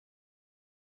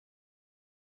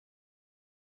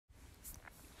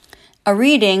A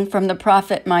reading from the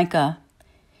prophet Micah.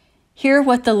 Hear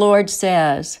what the Lord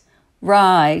says.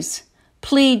 Rise,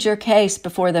 plead your case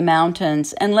before the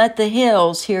mountains, and let the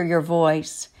hills hear your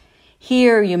voice.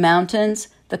 Hear, you mountains,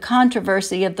 the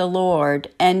controversy of the Lord,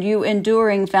 and you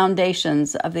enduring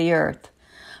foundations of the earth.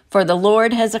 For the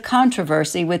Lord has a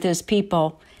controversy with his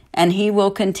people, and he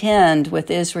will contend with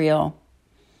Israel.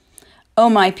 O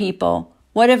my people,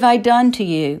 what have I done to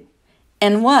you?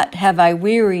 And what have I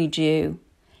wearied you?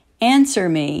 Answer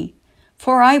me,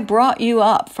 for I brought you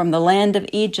up from the land of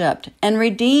Egypt and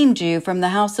redeemed you from the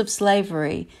house of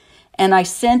slavery, and I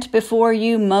sent before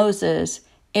you Moses,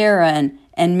 Aaron,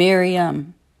 and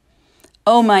Miriam.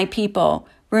 O my people,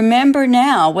 remember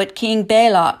now what King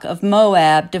Balak of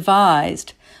Moab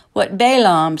devised, what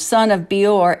Balaam, son of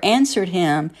Beor, answered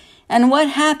him, and what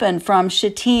happened from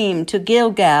Shittim to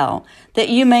Gilgal, that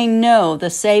you may know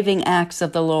the saving acts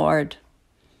of the Lord.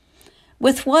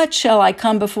 With what shall I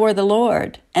come before the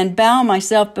Lord, and bow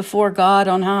myself before God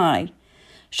on high?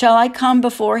 Shall I come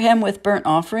before him with burnt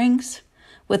offerings,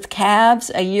 with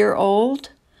calves a year old?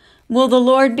 Will the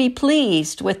Lord be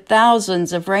pleased with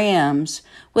thousands of rams,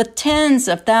 with tens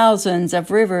of thousands of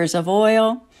rivers of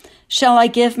oil? Shall I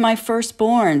give my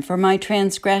firstborn for my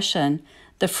transgression,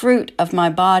 the fruit of my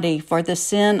body for the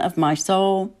sin of my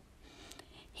soul?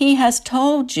 He has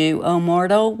told you, O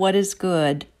mortal, what is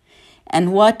good.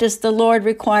 And what does the Lord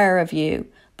require of you,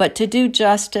 but to do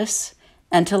justice,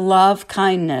 and to love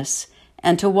kindness,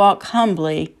 and to walk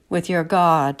humbly with your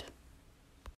God?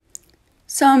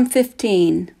 Psalm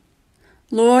 15.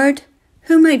 Lord,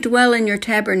 who may dwell in your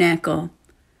tabernacle?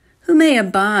 Who may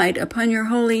abide upon your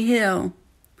holy hill?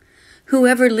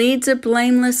 Whoever leads a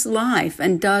blameless life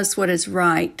and does what is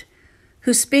right,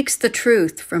 who speaks the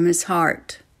truth from his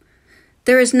heart.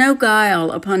 There is no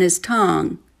guile upon his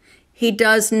tongue. He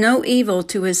does no evil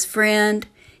to his friend.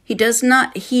 He does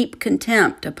not heap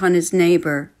contempt upon his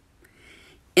neighbor.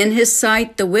 In his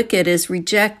sight the wicked is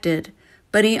rejected,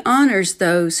 but he honors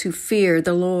those who fear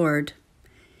the Lord.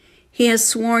 He has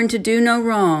sworn to do no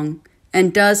wrong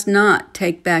and does not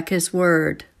take back his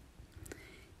word.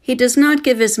 He does not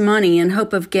give his money in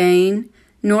hope of gain,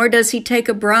 nor does he take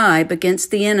a bribe against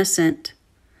the innocent.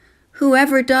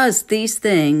 Whoever does these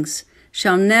things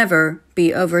shall never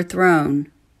be overthrown.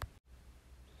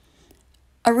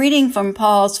 A reading from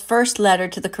Paul's first letter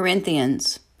to the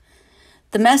Corinthians.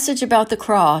 The message about the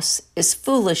cross is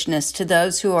foolishness to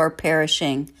those who are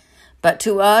perishing, but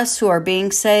to us who are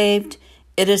being saved,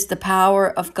 it is the power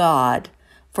of God.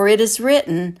 For it is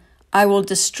written, I will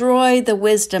destroy the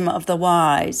wisdom of the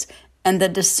wise, and the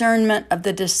discernment of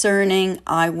the discerning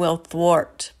I will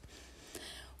thwart.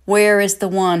 Where is the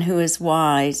one who is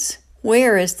wise?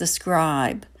 Where is the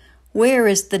scribe? Where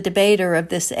is the debater of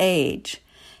this age?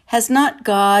 Has not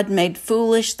God made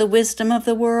foolish the wisdom of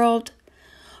the world?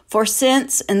 For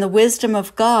since in the wisdom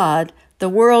of God, the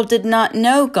world did not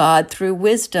know God through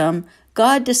wisdom,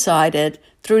 God decided,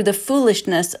 through the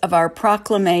foolishness of our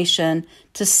proclamation,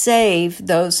 to save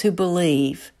those who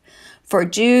believe. For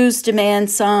Jews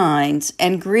demand signs,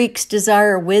 and Greeks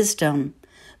desire wisdom.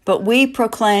 But we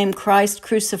proclaim Christ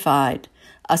crucified,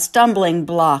 a stumbling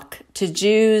block to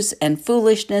Jews and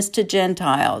foolishness to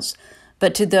Gentiles.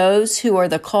 But to those who are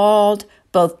the called,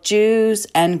 both Jews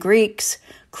and Greeks,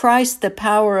 Christ the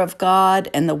power of God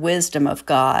and the wisdom of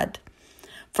God.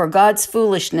 For God's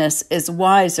foolishness is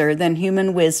wiser than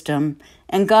human wisdom,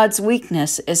 and God's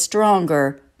weakness is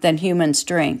stronger than human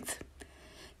strength.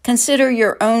 Consider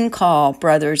your own call,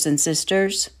 brothers and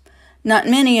sisters. Not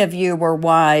many of you were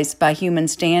wise by human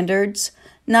standards.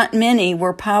 Not many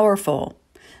were powerful.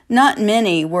 Not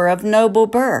many were of noble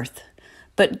birth.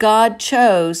 But God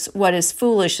chose what is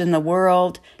foolish in the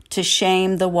world to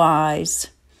shame the wise.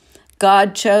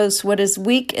 God chose what is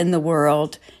weak in the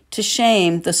world to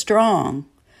shame the strong.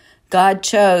 God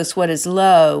chose what is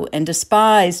low and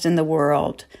despised in the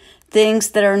world, things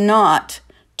that are not,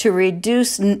 to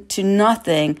reduce to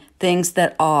nothing things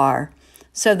that are,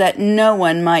 so that no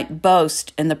one might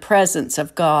boast in the presence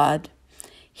of God.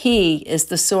 He is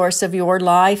the source of your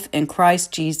life in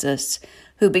Christ Jesus,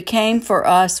 who became for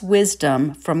us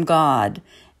wisdom from God,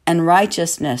 and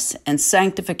righteousness and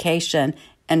sanctification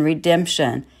and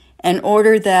redemption, in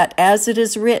order that, as it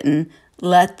is written,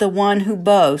 let the one who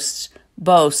boasts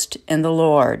boast in the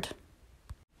Lord.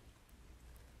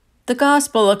 The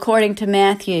Gospel according to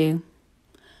Matthew.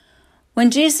 When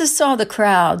Jesus saw the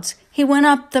crowds, he went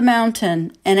up the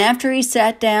mountain, and after he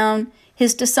sat down,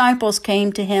 his disciples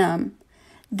came to him.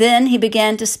 Then he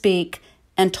began to speak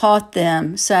and taught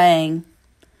them, saying,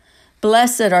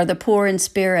 Blessed are the poor in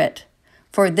spirit,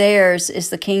 for theirs is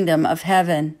the kingdom of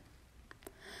heaven.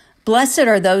 Blessed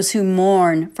are those who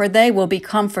mourn, for they will be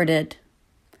comforted.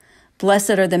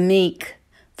 Blessed are the meek,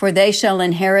 for they shall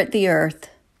inherit the earth.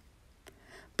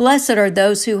 Blessed are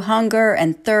those who hunger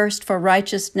and thirst for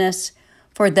righteousness,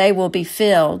 for they will be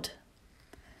filled.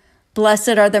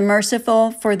 Blessed are the merciful,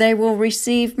 for they will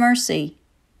receive mercy.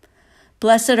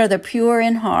 Blessed are the pure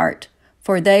in heart,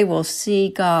 for they will see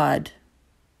God.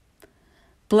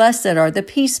 Blessed are the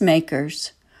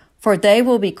peacemakers, for they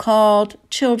will be called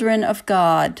children of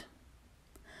God.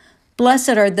 Blessed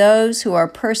are those who are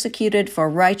persecuted for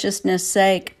righteousness'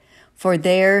 sake, for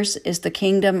theirs is the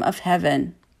kingdom of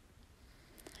heaven.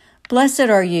 Blessed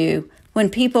are you when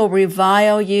people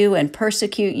revile you and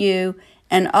persecute you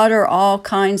and utter all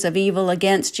kinds of evil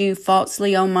against you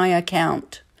falsely on my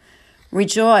account.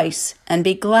 Rejoice and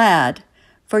be glad,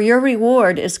 for your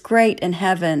reward is great in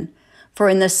heaven, for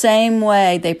in the same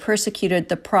way they persecuted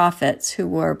the prophets who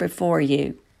were before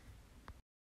you.